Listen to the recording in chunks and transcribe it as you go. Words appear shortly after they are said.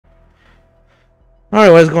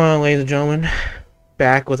Alright, what's going on, ladies and gentlemen?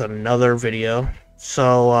 Back with another video.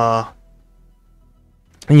 So,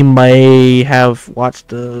 you may have watched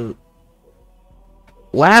the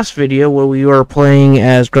last video where we were playing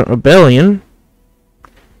as Grunt Rebellion.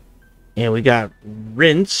 And we got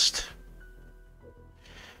rinsed.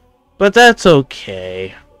 But that's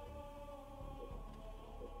okay.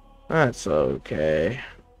 That's okay.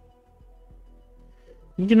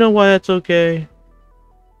 You know why that's okay?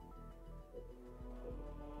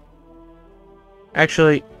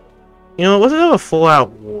 Actually, you know, let's have a full-out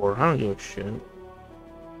war. I don't give a shit.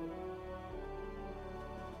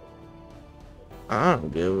 I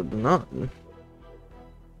don't give nothing.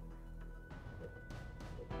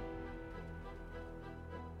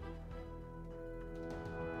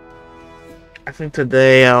 I think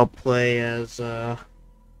today I'll play as, I'll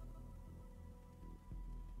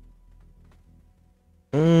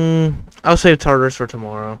save Tartarus for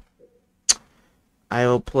tomorrow. I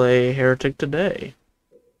will play Heretic today.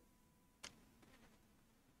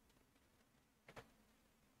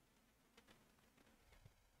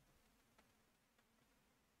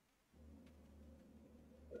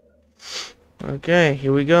 Okay,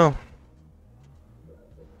 here we go.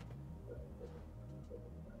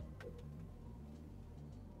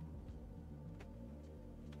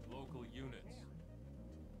 Local units.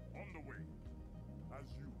 On the way, as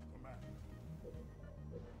you command.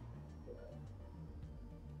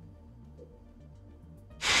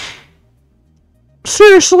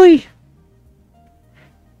 Seriously?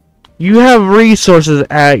 You have resources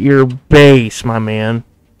at your base, my man.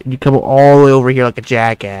 You come all the way over here like a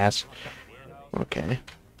jackass. Okay.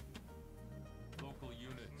 Local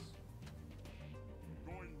units.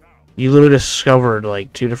 Going now. You literally discovered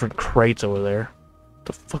like 2 different crates over there. What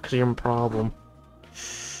the fuck is your problem?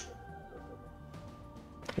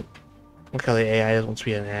 Look how the AI just wants to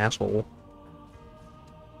be an asshole.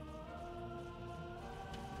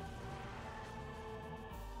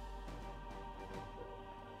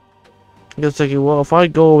 It's like, well, if I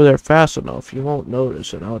go over there fast enough, you won't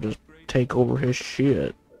notice, and I'll just take over his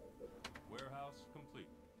shit. Warehouse complete.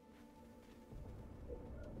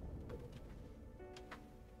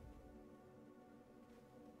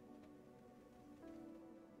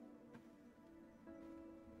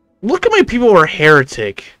 Look at my people who are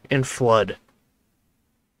Heretic and Flood.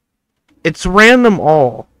 It's random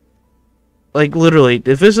all. Like, literally,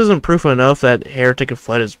 if this isn't proof enough that Heretic and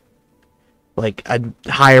Flood is, like, a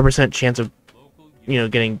higher % chance of, you know,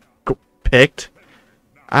 getting picked,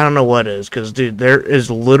 I don't know what is. Because, dude, there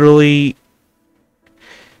is literally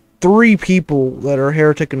 3 people that are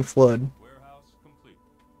Heretic and Flood. Warehouse complete.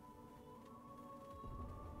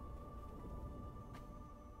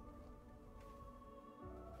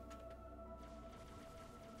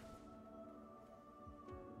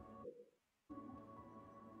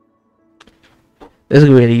 This is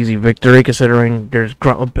going to be an easy victory, considering there's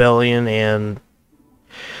Grunt Rebellion and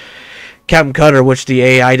Captain Cutter, which the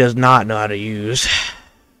AI does not know how to use.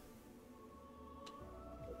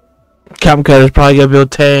 Captain Cutter's probably going to build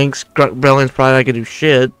tanks, Grunt Rebellion's probably not going to do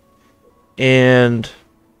shit, and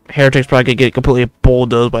Heretic's probably going to get completely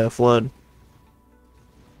bulldozed by a flood.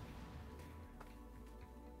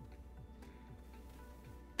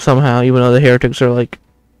 Somehow, even though the Heretics are, like,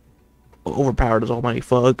 overpowered as almighty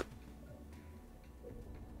fuck.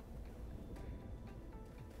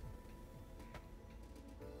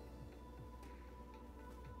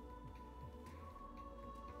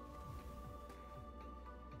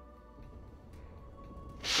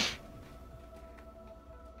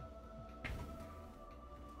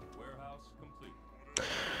 Warehouse complete.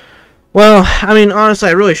 Well, I mean, honestly,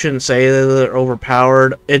 I really shouldn't say that they're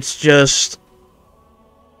overpowered. It's just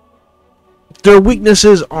their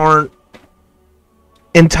weaknesses aren't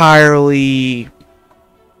entirely.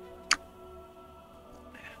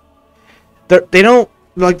 They don't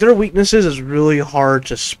like their weaknesses is really hard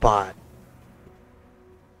to spot.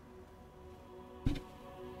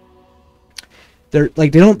 They're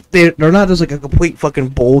like they're not just like a complete fucking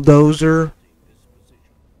bulldozer.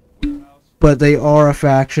 But they are a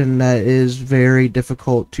faction that is very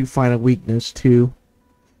difficult to find a weakness to.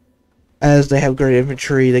 As they have great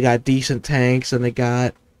infantry, they got decent tanks, and they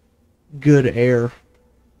got good air.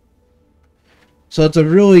 So it's a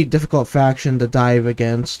really difficult faction to dive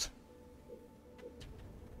against.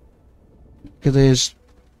 Because they just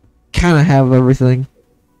kind of have everything.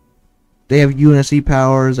 They have UNSC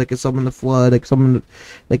powers, they can summon the Flood, they can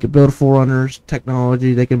build Forerunners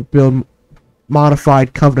technology, they can build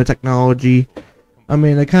modified Covenant technology. I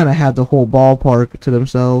mean, they kind of have the whole ballpark to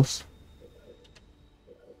themselves.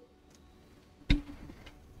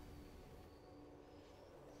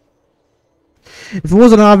 If it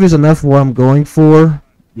wasn't obvious enough what I'm going for,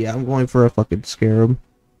 yeah, I'm going for a fucking scarab.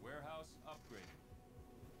 Warehouse upgraded.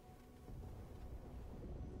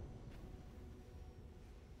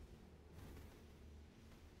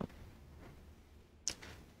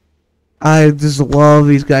 I just love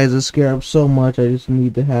these guys as scarabs so much. I just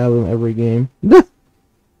need to have them every game.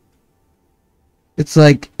 It's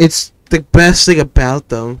like, it's the best thing about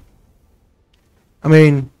them. I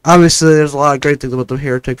mean, obviously there's a lot of great things about the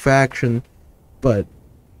Heretic faction, but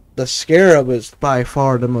the Scarab is by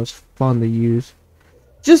far the most fun to use.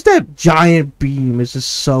 Just that giant beam is just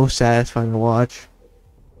so satisfying to watch.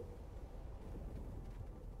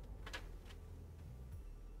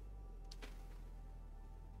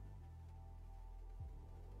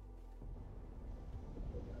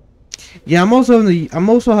 Yeah, I'm also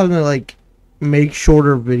having to like make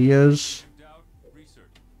shorter videos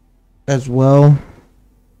as well,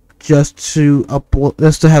 just to upload,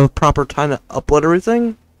 just to have a proper time to upload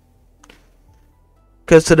everything.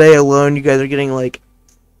 Because today alone, you guys are getting like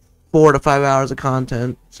 4 to 5 hours of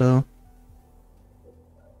content, so.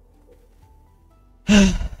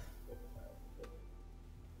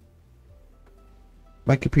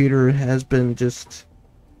 My computer has been just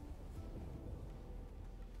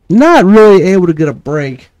not really able to get a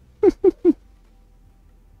break.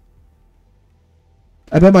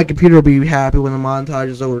 I bet my computer will be happy when the montage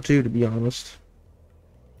is over too, to be honest.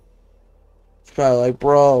 It's probably like,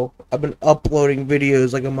 bro, I've been uploading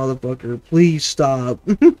videos like a motherfucker. Please stop.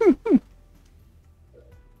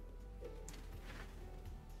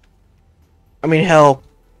 I mean, hell,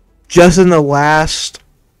 just in the last,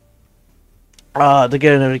 to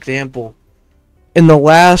get an example, in the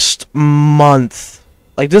last month,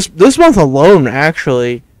 like this month alone,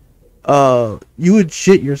 actually, you would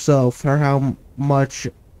shit yourself for how much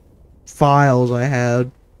files I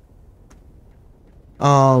had.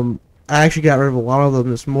 I actually got rid of a lot of them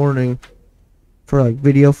this morning for like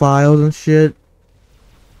video files and shit.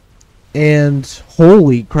 And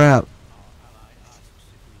holy crap.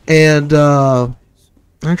 And I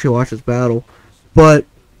actually watched this battle, but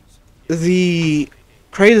the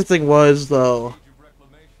crazy thing was though,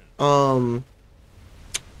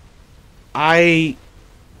 I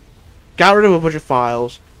got rid of a bunch of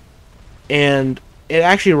files, and it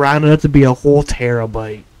actually rounded up to be a whole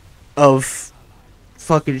terabyte of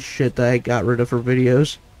fucking shit that I got rid of for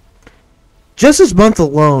videos. Just this month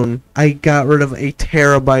alone, I got rid of a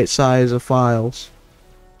terabyte size of files.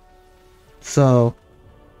 So,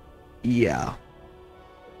 yeah.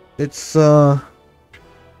 It's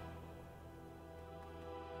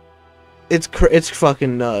it's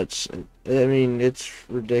fucking nuts. I mean, it's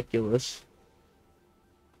ridiculous.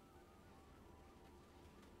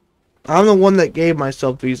 I'm the one that gave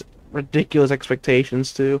myself these ridiculous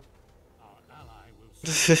expectations too.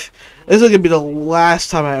 This is gonna be the last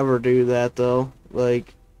time I ever do that, though.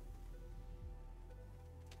 Like,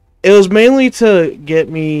 it was mainly to get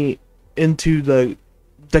me into the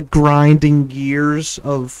grinding gears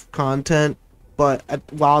of content, but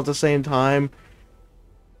while at the same time,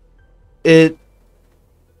 it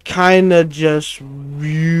kind of just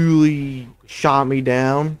really shot me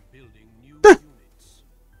down.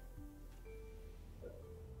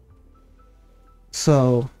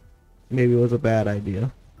 So, maybe it was a bad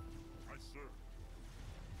idea.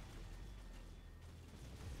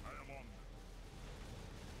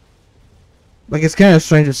 Like, it's kind of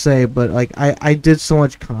strange to say, but like I did so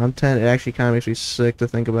much content, it actually kind of makes me sick to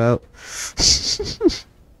think about.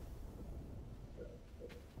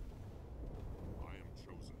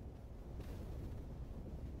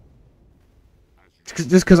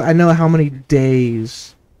 Just because I know how many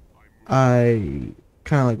days I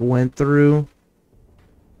kind of like went through,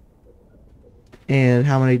 and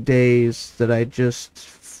how many days that I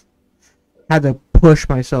just had to push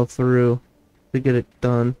myself through to get it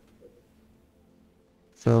done.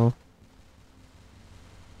 So,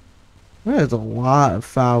 that is a lot of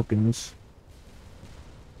falcons.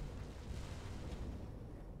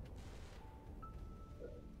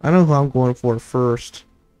 I know who I'm going for first.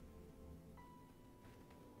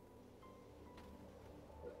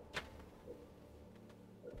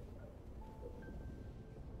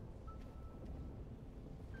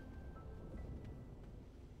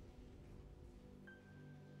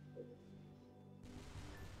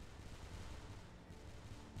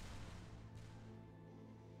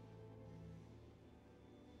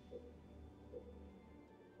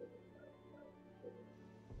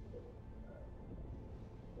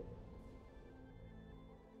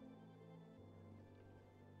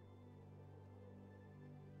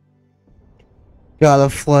 God, the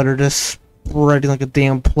flood are just spreading like a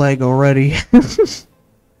damn plague already.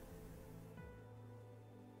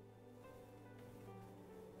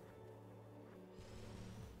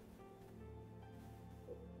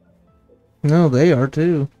 No, they are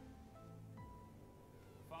too.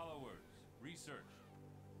 Followers. Research.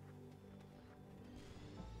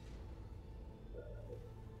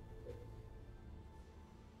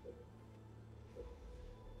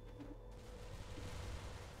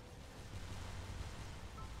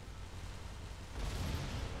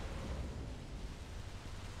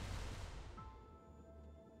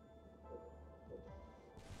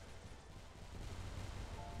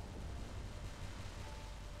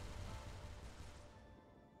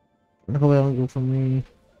 I hope I don't go for me.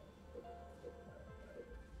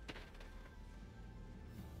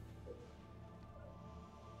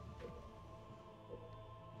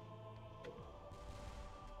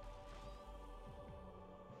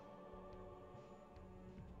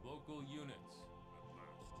 Local units. At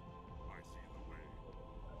last, I see the way.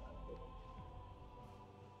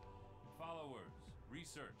 Followers.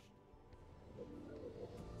 Research.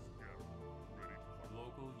 Scarab, ready to fight.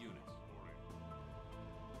 Local units. Glory.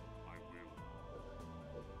 I will.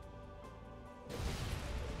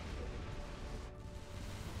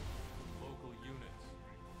 Local units.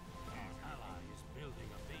 Our ally is building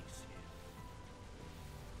a base here.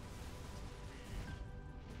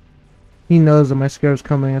 He knows that my scare's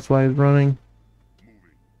coming, that's why he's running. Moving.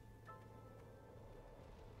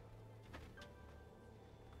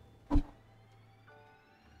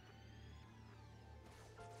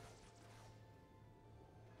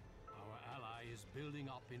 Our ally is building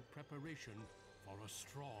up in preparation for a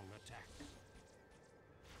strong attack.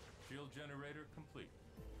 Shield generator complete.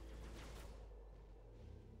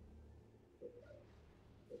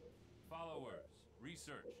 Followers.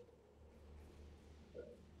 Research.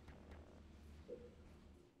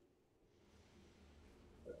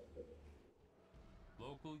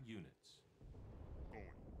 Local units. Going.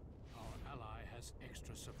 Our ally has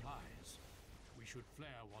extra supplies. We should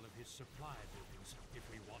flare one of his supply buildings if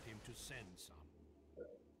we want him to send some.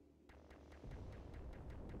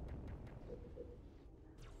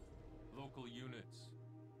 Local units.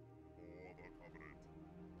 For the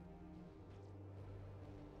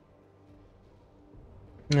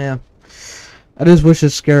Covenant. Yeah. I just wish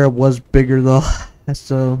this scarab was bigger though. That's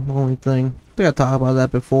the only thing. I think I talked about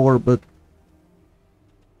that before, but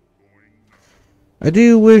Going now. I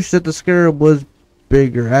do wish that the scarab was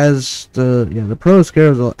bigger. As the pro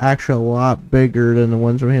scarabs are actually a lot bigger than the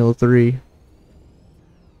ones from Halo 3. For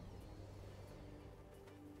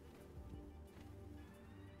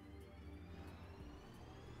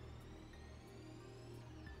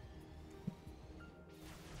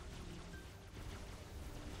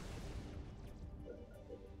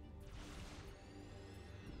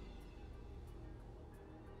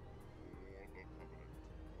the Covenant.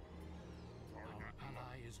 Our Target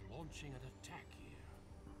ally is launching an attack here.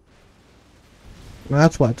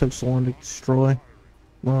 That's why it took so long to destroy.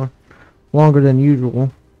 Well, longer than usual.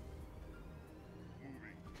 moving.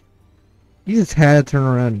 You just had to turn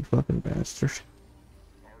around, you fucking bastard.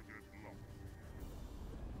 Target locked.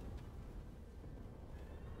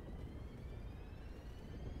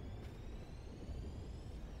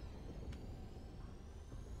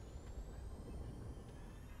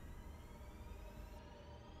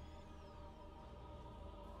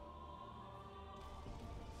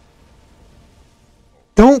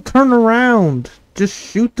 Don't turn around! Just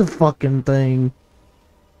shoot the fucking thing.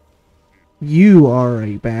 You are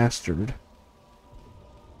a bastard.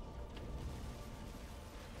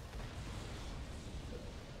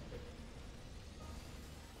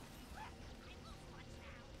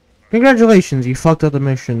 Congratulations, you fucked up the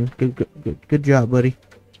mission. Good job, buddy.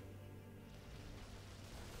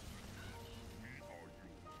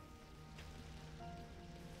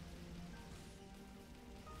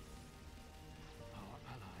 Our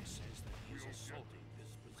ally says that he's assaulting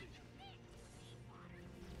this position. Scarab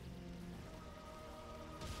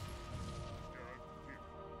here. Weak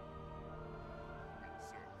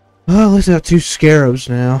sir. Well, let's have 2 scarabs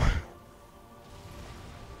now.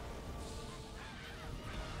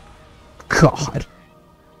 God.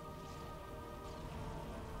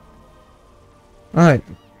 Alright.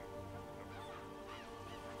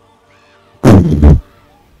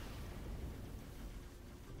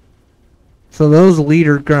 So those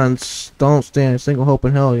leader grunts don't stand a single hope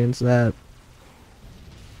in hell against that.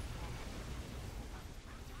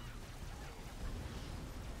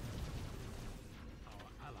 Our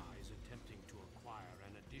ally is attempting to acquire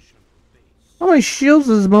an additional base. How many shields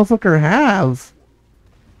does this motherfucker have?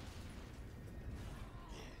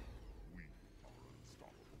 We are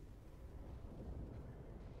unstoppable.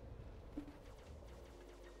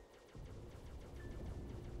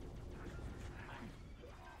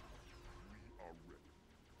 We are ready.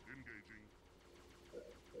 Engaging.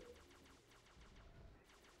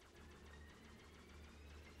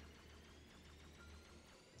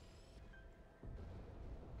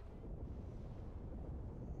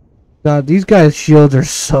 God, these guys' shields are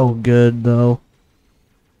so good, though.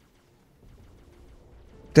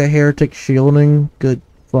 The heretic shielding, good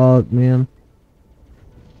fuck, man.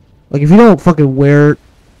 Like, if you don't fucking wear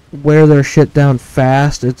their shit down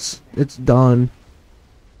fast, it's done.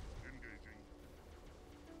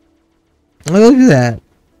 Like, look at that.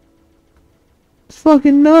 It's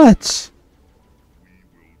fucking nuts.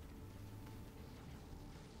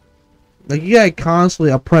 Like, you gotta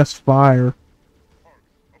constantly oppress fire.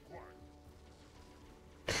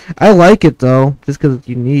 I like it, though, just because it's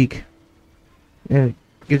unique. And it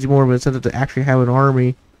gives you more of an incentive to actually have an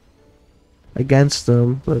army against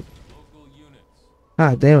them, but... Local units.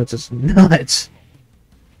 God damn, it's just nuts.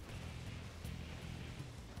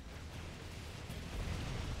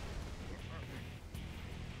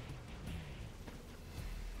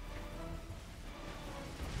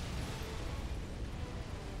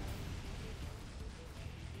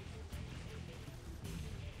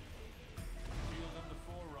 Field of the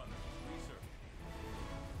Forerunner. Research.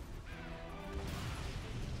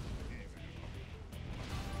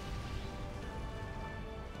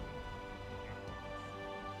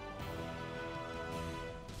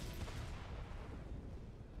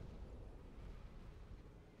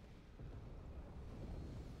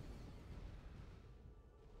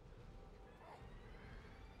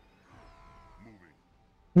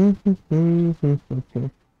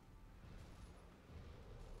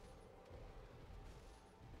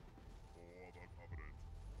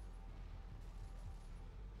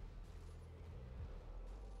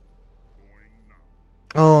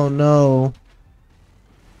 Oh no.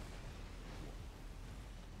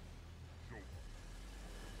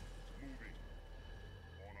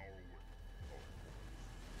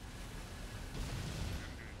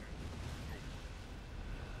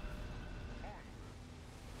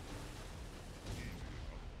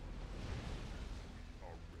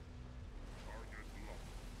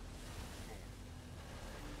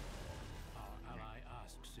 Our ally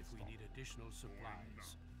asks if we need additional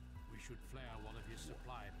supplies. We should flare one of his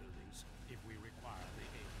supply buildings if we require the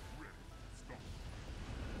aid.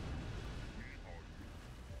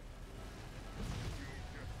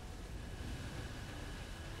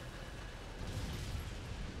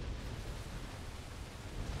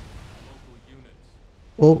 Local units.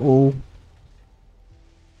 Uh-oh.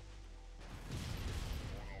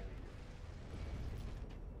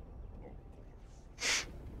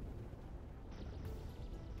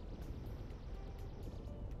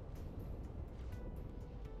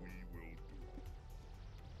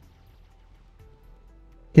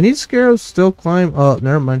 Can these scarabs still climb? Oh,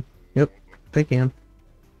 never mind. Yep, they can.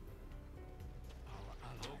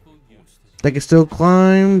 Local units. They can still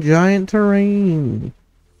climb giant terrain.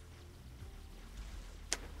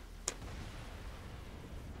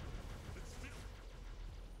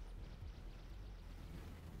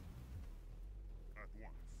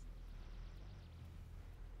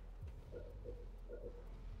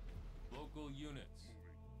 Local units.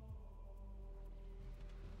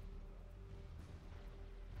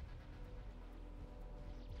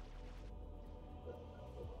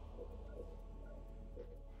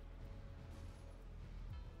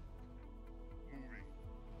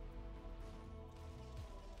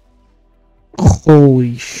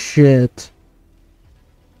 Holy shit.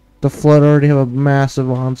 The Flood already have a massive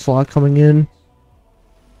onslaught coming in.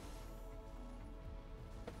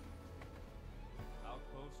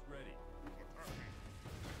 Outpost ready.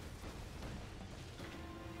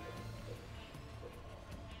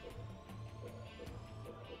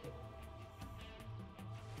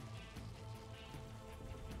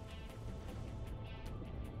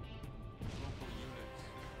 Local units.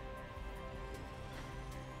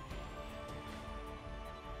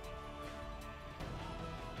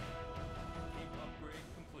 Keep upgrade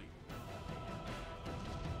complete.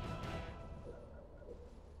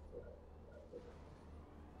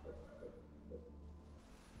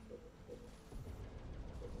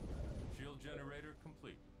 Shield generator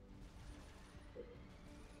complete.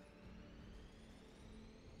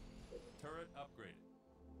 Turret upgraded.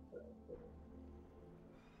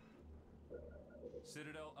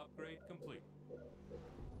 Citadel upgrade complete.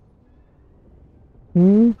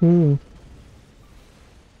 Mm-hmm.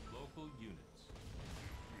 Local units.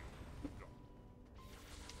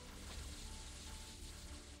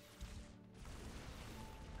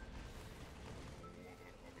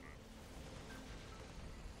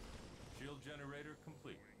 Shield generator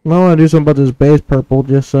complete. I want to do something about this base purple,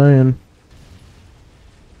 just saying.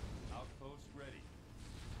 Outpost ready.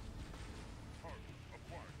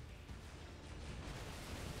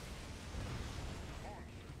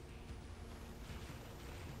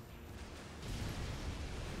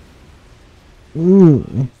 Ooh. Is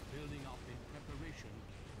building up in preparation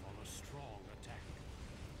for a strong attack.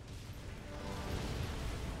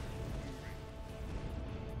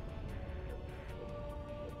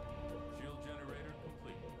 Shield generator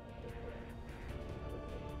complete.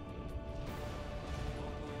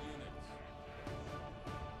 Local units.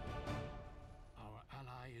 Our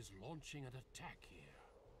ally is launching an attack here.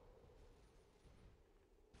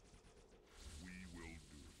 We will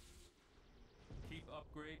do it. Keep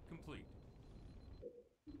upgrade complete.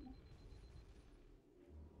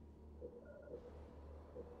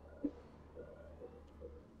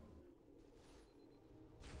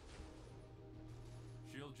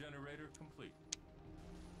 Shield generator complete.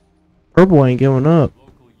 Purple ain't giving up.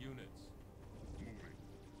 Local units. Moving.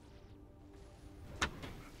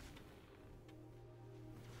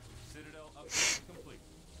 Citadel upgrade complete.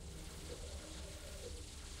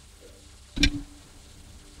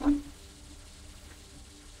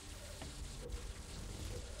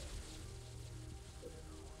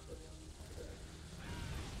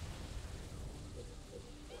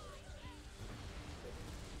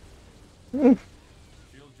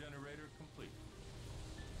 Shield generator complete.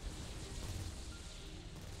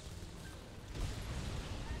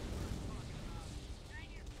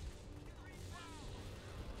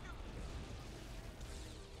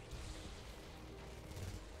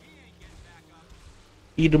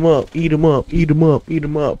 Eat 'em up, eat 'em up, eat 'em up, eat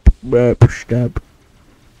 'em up. Stop.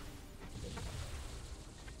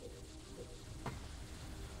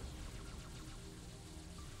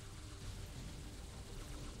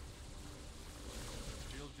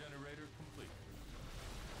 Shield generator complete.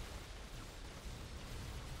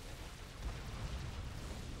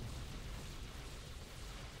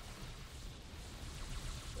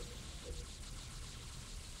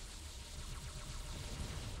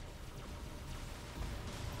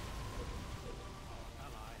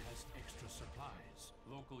 Ally has extra supplies.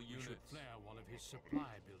 Local We should units. flare one of his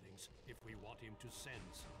supply buildings if we want him to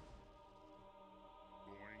send some.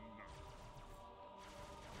 Going now.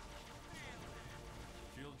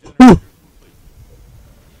 Shield generator complete.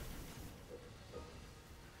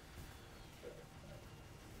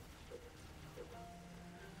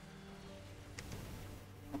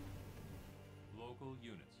 Local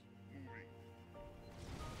units. Moving.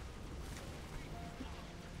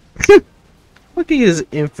 Look, he just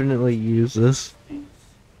infinitely use this.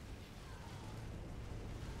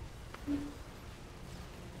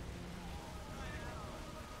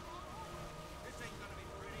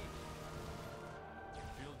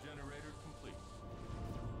 Shield generator complete.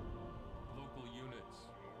 Local units.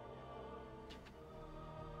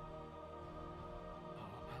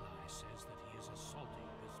 Our ally says that he is assaulting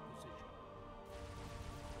this position.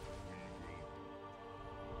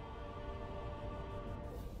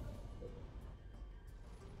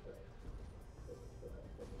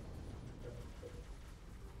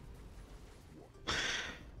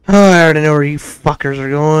 Oh, I already know where you fuckers are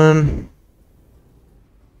going.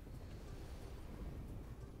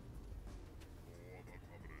 For the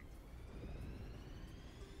Covenant.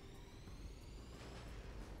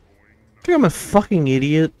 Going now. Think I'm a fucking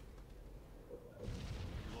idiot.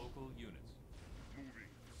 Local units.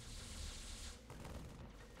 Moving.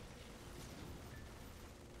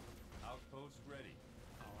 Outpost ready.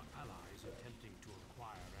 Our ally is attempting to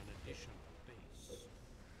acquire an additional base.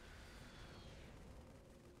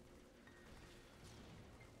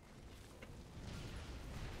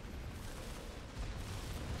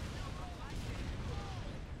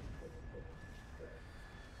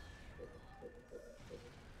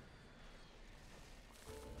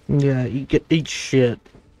 Yeah, you get eat shit.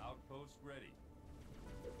 Outpost ready.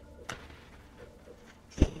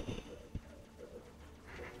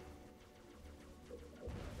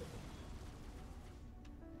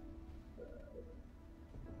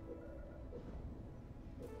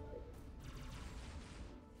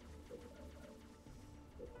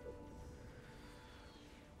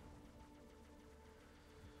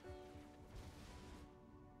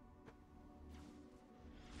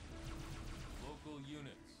 Local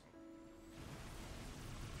units.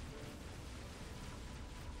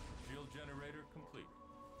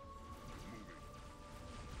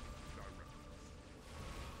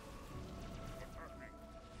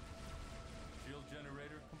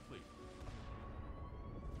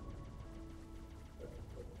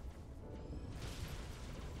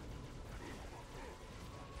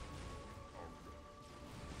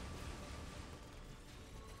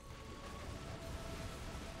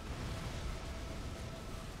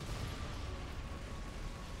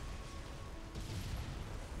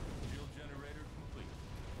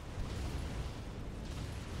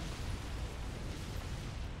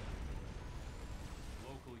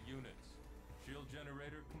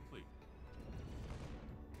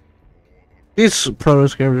 These proto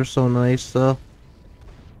scarabs are so nice, though.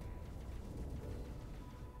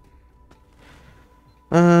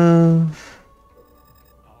 Our ally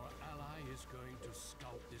is going to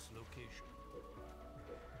scout this location.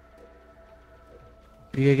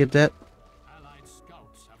 You gotta get that? Allied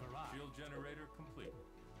scouts have arrived. Shield generator complete.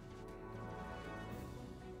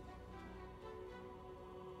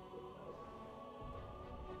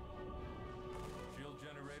 Shield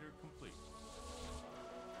generator complete.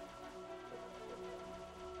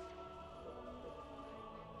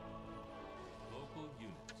 Local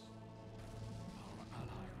units. Our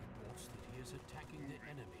ally reports that he is attacking the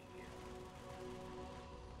enemy here.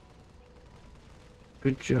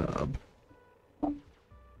 Good job.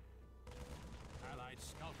 Allied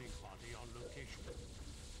scouting party on location.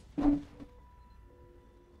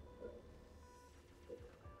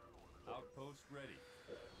 Outpost ready.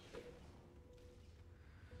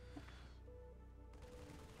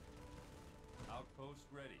 Outpost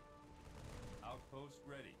ready. Outpost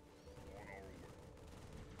ready. On our way.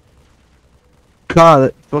 God,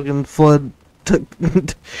 that fucking flood took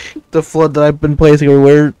the flood that I've been placing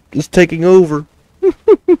everywhere is taking over.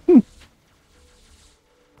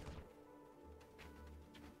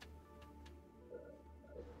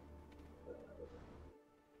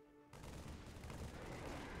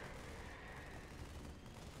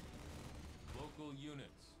 Local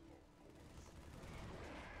units.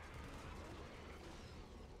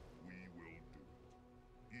 We will do it.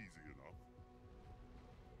 Easy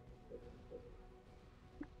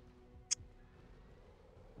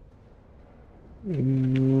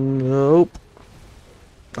enough. Nope.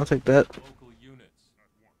 I'll take that. Local units. At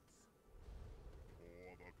once.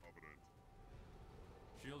 For the Covenant.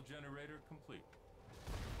 Shield generator complete.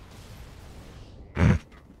 We will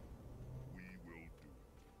do it.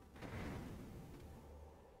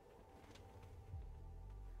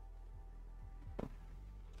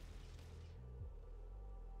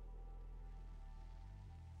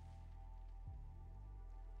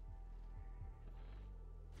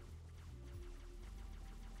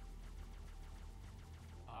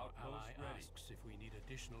 Our ally Outpost ready. asks if we need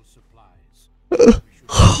additional supplies. We should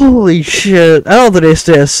Holy shit. I don't think they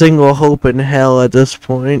stay a single hope in hell at this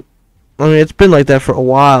point. I mean, it's been like that for a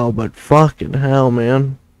while, but fucking hell,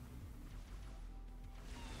 man.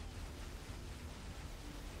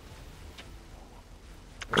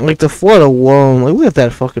 Like, the flood alone, like, look at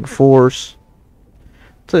that fucking force.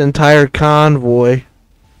 It's an entire convoy.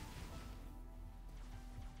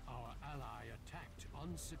 Our ally attacked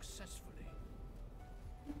unsuccessfully.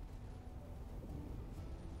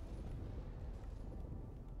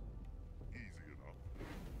 Easy enough.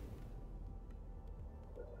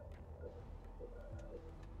 Show us.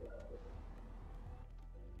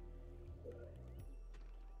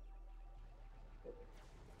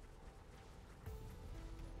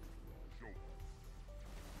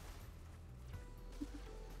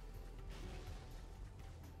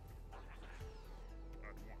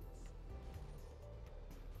 At once.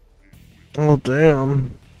 Oh,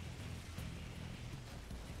 damn.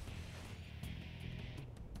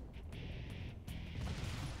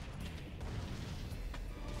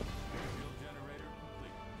 Shield generator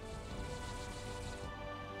complete.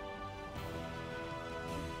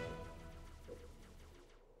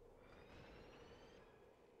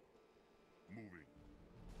 Moving.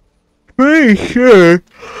 Pretty sure.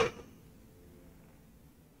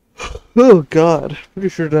 Oh, God. Pretty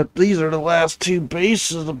sure that these are the last two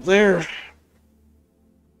bases up there.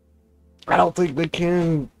 I don't think they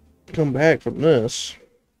can come back from this.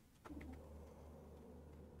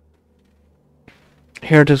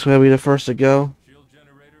 Heretic's gonna be the first to go, Shield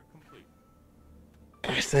generator complete.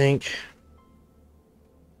 I think.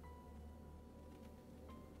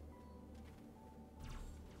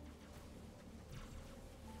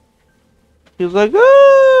 He was like,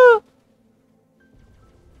 ah!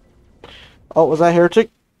 Oh, was that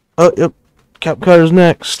Heretic? Oh, yep. Cap Cutter's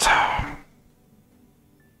next.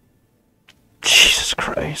 Jesus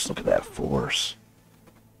Christ, look at that force.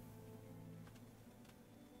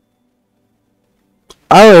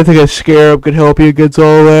 I don't think a Scarab could help you against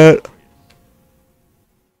all that.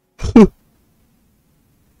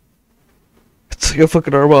 It's like a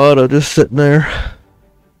fucking armada just sitting there.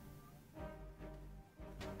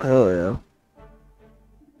 Hell yeah.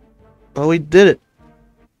 Oh, we did it.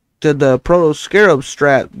 Did the Proto Scarab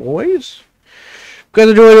strat, boys. If you guys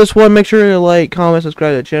enjoyed this one, make sure to like, comment,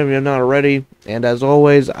 subscribe to the channel if you're not already. And as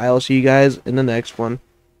always, I'll see you guys in the next one.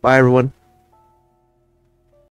 Bye, everyone.